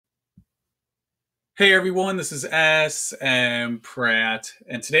Hey everyone, this is smpratte,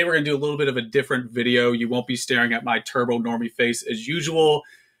 and today we're going to do a little bit of a different video. You won't be staring at my turbo normie face as usual.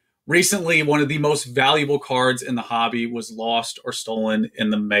 Recently, one of the most valuable cards in the hobby was lost or stolen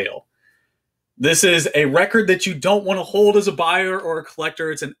in the mail. This is a record that you don't want to hold as a buyer or a collector.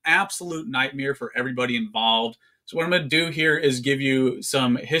 It's an absolute nightmare for everybody involved. So what I'm going to do here is give you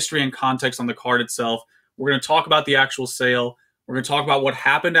some history and context on the card itself. We're going to talk about the actual sale. We're going to talk about what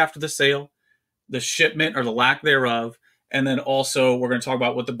happened after the sale, the shipment or the lack thereof, and then also we're going to talk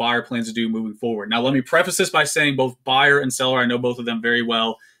about what the buyer plans to do moving forward. Now, let me preface this by saying both buyer and seller, I know both of them very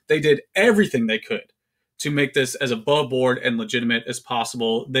well. They did everything they could to make this as above board and legitimate as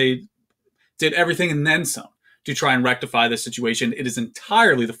possible. They did everything and then some to try and rectify this situation. It is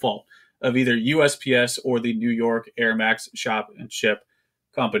entirely the fault of either USPS or the New York Air Max Shop and Ship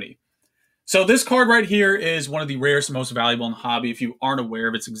Company. So this card right here is one of the rarest and most valuable in the hobby. If you aren't aware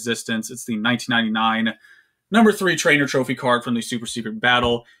of its existence, it's the 1999 number 3 trainer trophy card from the Super Secret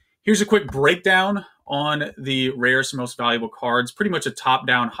Battle. Here's a quick breakdown on the rarest and most valuable cards. Pretty much a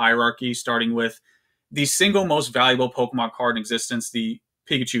top-down hierarchy, starting with the single most valuable Pokemon card in existence, the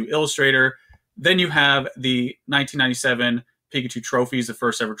Pikachu Illustrator. Then you have the 1997 Pikachu trophies, the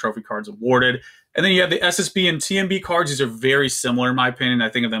first ever trophy cards awarded. And then you have the SSB and TMB cards. These are very similar in my opinion. I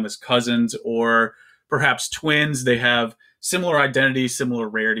think of them as cousins or perhaps twins. They have similar identity, similar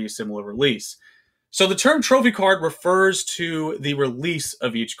rarity, similar release. So the term trophy card refers to the release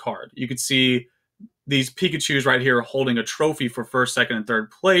of each card. You can see these Pikachus right here holding a trophy for first, second, and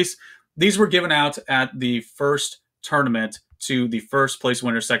third place. These were given out at the first tournament to the first place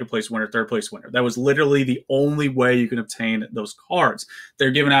winner, second place winner, third place winner. That was literally the only way you can obtain those cards. They're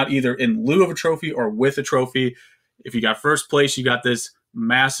given out either in lieu of a trophy or with a trophy. If you got first place, you got this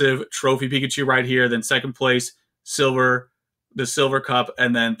massive trophy Pikachu right here. Then second place, silver, the silver cup.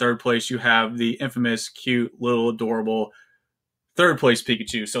 And then third place, you have the infamous, cute, little, adorable third place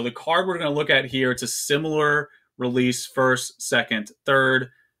Pikachu. So the card we're going to look at here, it's a similar release, first, second, third.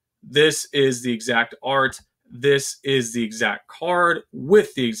 This is the exact art. This is the exact card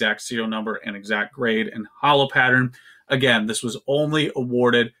with the exact serial number and exact grade and holo pattern. Again, this was only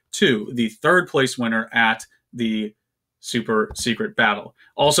awarded to the third place winner at the Super Secret Battle.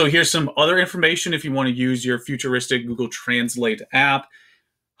 Also, here's some other information if you want to use your futuristic Google Translate app.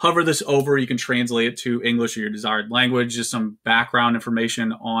 Hover this over, you can translate it to English or your desired language. Just some background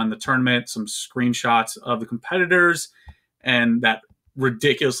information on the tournament, some screenshots of the competitors, and that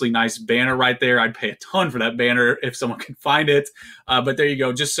ridiculously nice banner right there. I'd pay a ton for that banner if someone can find it. But there you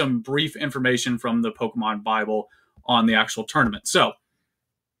go. Just some brief information from the Pokemon Bible on the actual tournament. So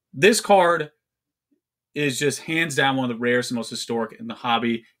this card is just hands down one of the rarest and most historic in the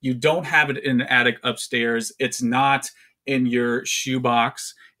hobby. You don't have it in an attic upstairs. It's not in your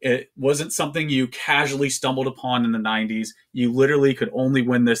shoebox. It wasn't something you casually stumbled upon in the 90s. You literally could only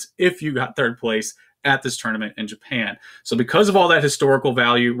win this if you got third place at this tournament in Japan. So because of all that historical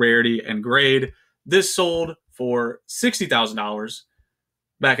value, rarity, and grade, this sold for $60,000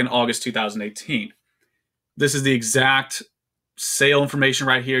 back in August 2018. This is the exact sale information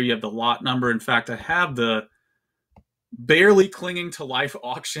right here. You have the lot number. In fact, I have the barely clinging to life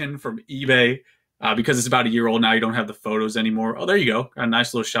auction from eBay because it's about a year old now. You don't have the photos anymore. Oh, there you go. Got a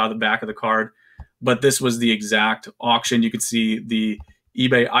nice little shot of the back of the card. But this was the exact auction. You can see the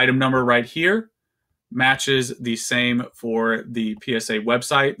eBay item number right here. Matches the same for the PSA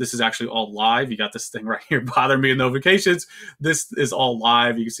website. This is actually all live. You got this thing right here bothering me in notifications. This is all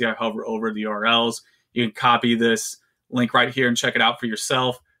live. You can see I hover over the URLs. You can copy this link right here and check it out for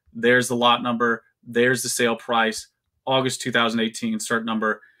yourself. There's the lot number. There's the sale price. August 2018, start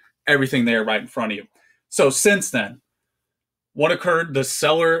number. Everything there right in front of you. So since then, what occurred? The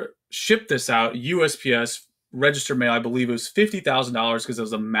seller shipped this out, USPS, registered mail, I believe it was $50,000 because it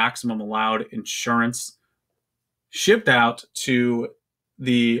was the maximum allowed insurance, shipped out to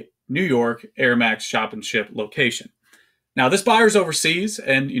the New York Air Max Shop and Ship location. Now, this buyer's overseas,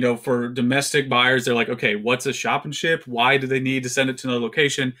 and for domestic buyers, they're like, okay, what's a shop and ship? Why do they need to send it to another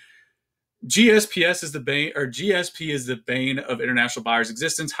location? GSP is the bane of international buyers'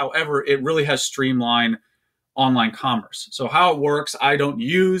 existence. However, it really has streamlined online commerce. So how it works, I don't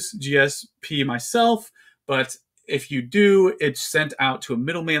use GSP myself, but if you do, it's sent out to a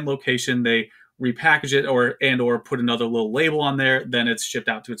middleman location. They repackage it or put another little label on there. Then it's shipped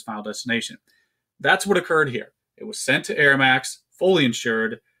out to its final destination. That's what occurred here. It was sent to Air Max, fully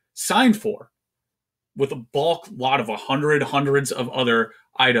insured, signed for, with a bulk lot of hundreds of other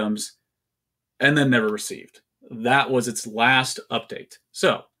items, and then never received. That was its last update.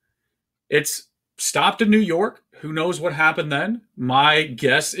 So it's stopped in New York. Who knows what happened then? My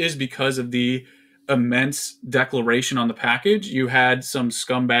guess is because of the immense declaration on the package. You had some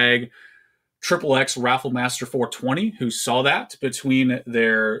scumbag XXX Raffle Master 420 who saw that between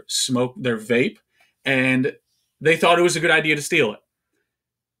their vape, and they thought it was a good idea to steal it.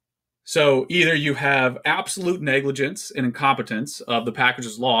 So either you have absolute negligence and incompetence of the package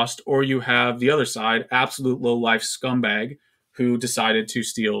is lost, or you have the other side, absolute low-life scumbag who decided to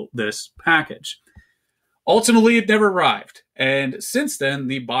steal this package. Ultimately, it never arrived. And since then,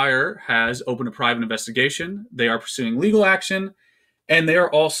 the buyer has opened a private investigation. They are pursuing legal action, and they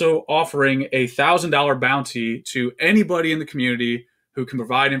are also offering a $1,000 bounty to anybody in the community who can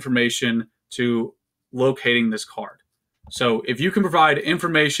provide information to locating this card. So if you can provide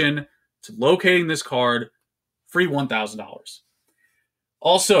information to locating this card, free $1,000.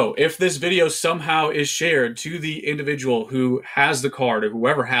 Also, if this video somehow is shared to the individual who has the card, or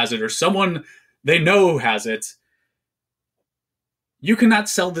whoever has it, or someone they know who has it, you cannot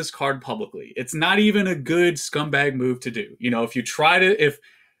sell this card publicly. It's not even a good scumbag move to do. You know, if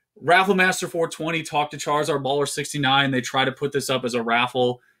Raffle Master 420 talked to Charizard Baller 69, they try to put this up as a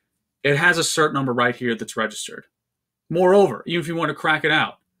raffle, it has a cert number right here that's registered. Moreover, even if you want to crack it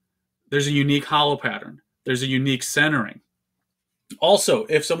out, there's a unique holo pattern. There's a unique centering. Also,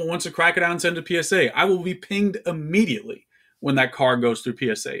 if someone wants to crack it out and send it to PSA, I will be pinged immediately when that card goes through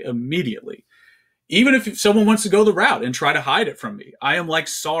PSA, immediately. Even if someone wants to go the route and try to hide it from me, I am like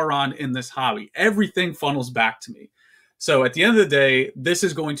Sauron in this hobby. Everything funnels back to me. So at the end of the day, this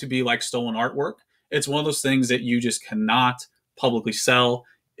is going to be like stolen artwork. It's one of those things that you just cannot publicly sell.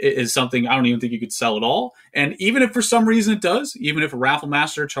 It is something I don't even think you could sell at all. And even if for some reason it does, even if a Raffle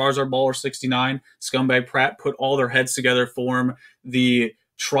Master, Charizard Baller 69, Scumbag Pratt put all their heads together, form the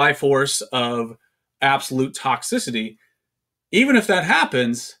Triforce of absolute toxicity, even if that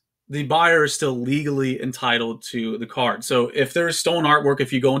happens, the buyer is still legally entitled to the card. So if there is stolen artwork,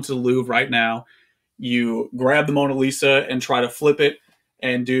 if you go into the Louvre right now, you grab the Mona Lisa and try to flip it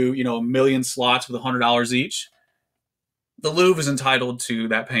and do, you know, a million slots with $100 each, the Louvre is entitled to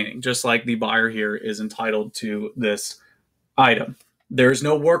that painting, just like the buyer here is entitled to this item. There's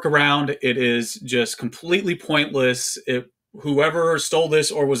no workaround. It is just completely pointless. Whoever stole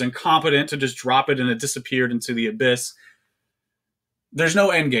this or was incompetent to just drop it and it disappeared into the abyss, there's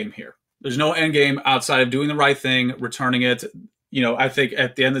no end game here. There's no end game outside of doing the right thing, returning it. You know, I think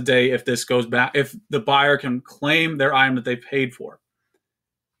at the end of the day, if this goes back, if the buyer can claim their item that they paid for,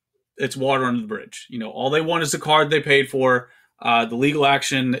 it's water under the bridge. You know, all they want is the card they paid for. The legal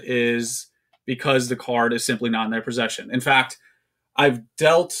action is because the card is simply not in their possession. In fact,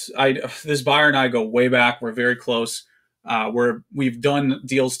 this buyer and I go way back. We're very close. We've done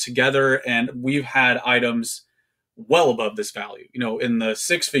deals together, and we've had items well above this value, you know, in the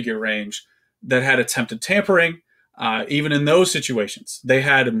six-figure range that had attempted tampering. Even in those situations, they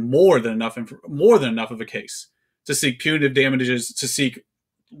had more than enough of a case to seek punitive damages, to seek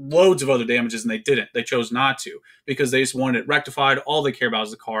loads of other damages, and they didn't. They chose not to because they just wanted it rectified. All they care about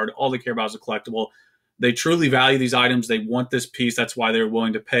is the card. All they care about is the collectible. They truly value these items. They want this piece. That's why they're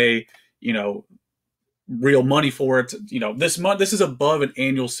willing to pay, you know, real money for it. You know, this is above an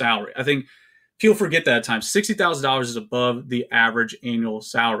annual salary. I think people forget that at times. $60,000 is above the average annual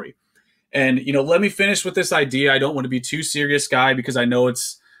salary. And, you know, let me finish with this idea. I don't want to be too serious, guy, because I know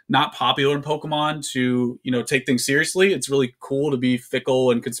it's not popular in Pokemon to, you know, take things seriously. It's really cool to be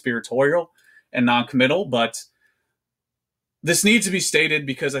fickle and conspiratorial and non-committal, but this needs to be stated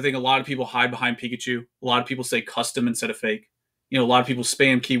because I think a lot of people hide behind Pikachu. A lot of people say custom instead of fake. You know, a lot of people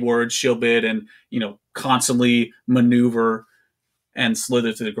spam keywords, shield bid, and, you know, constantly maneuver and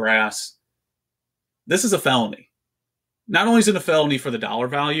slither through the grass. This is a felony. Not only is it a felony for the dollar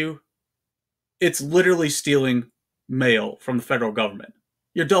value, it's literally stealing mail from the federal government.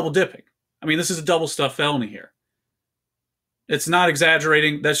 You're double dipping. I mean, this is a double stuff felony here. It's not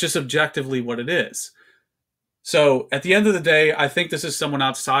exaggerating. That's just objectively what it is. So at the end of the day, I think this is someone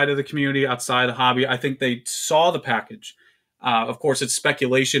outside of the community, outside of the hobby. I think they saw the package. Of course, it's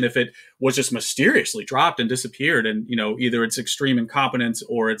speculation if it was just mysteriously dropped and disappeared, and, you know, either it's extreme incompetence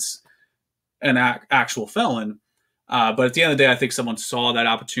or it's an actual felon. But at the end of the day, I think someone saw that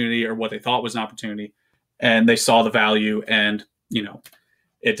opportunity, or what they thought was an opportunity, and they saw the value, and, you know,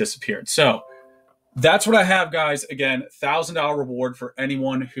 it disappeared. So that's what I have, guys. Again, $1,000 reward for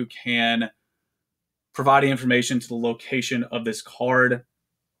anyone who can provide information to the location of this card.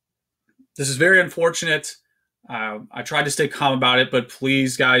 This is very unfortunate. I tried to stay calm about it, but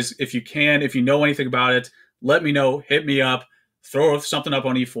please, guys, if you can, if you know anything about it, let me know. Hit me up. Throw something up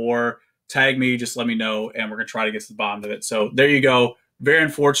on E4. Tag me. Just let me know, and we're going to try to get to the bottom of it. So there you go. Very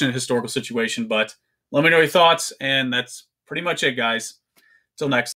unfortunate historical situation, but let me know your thoughts, and that's pretty much it, guys. Till next time.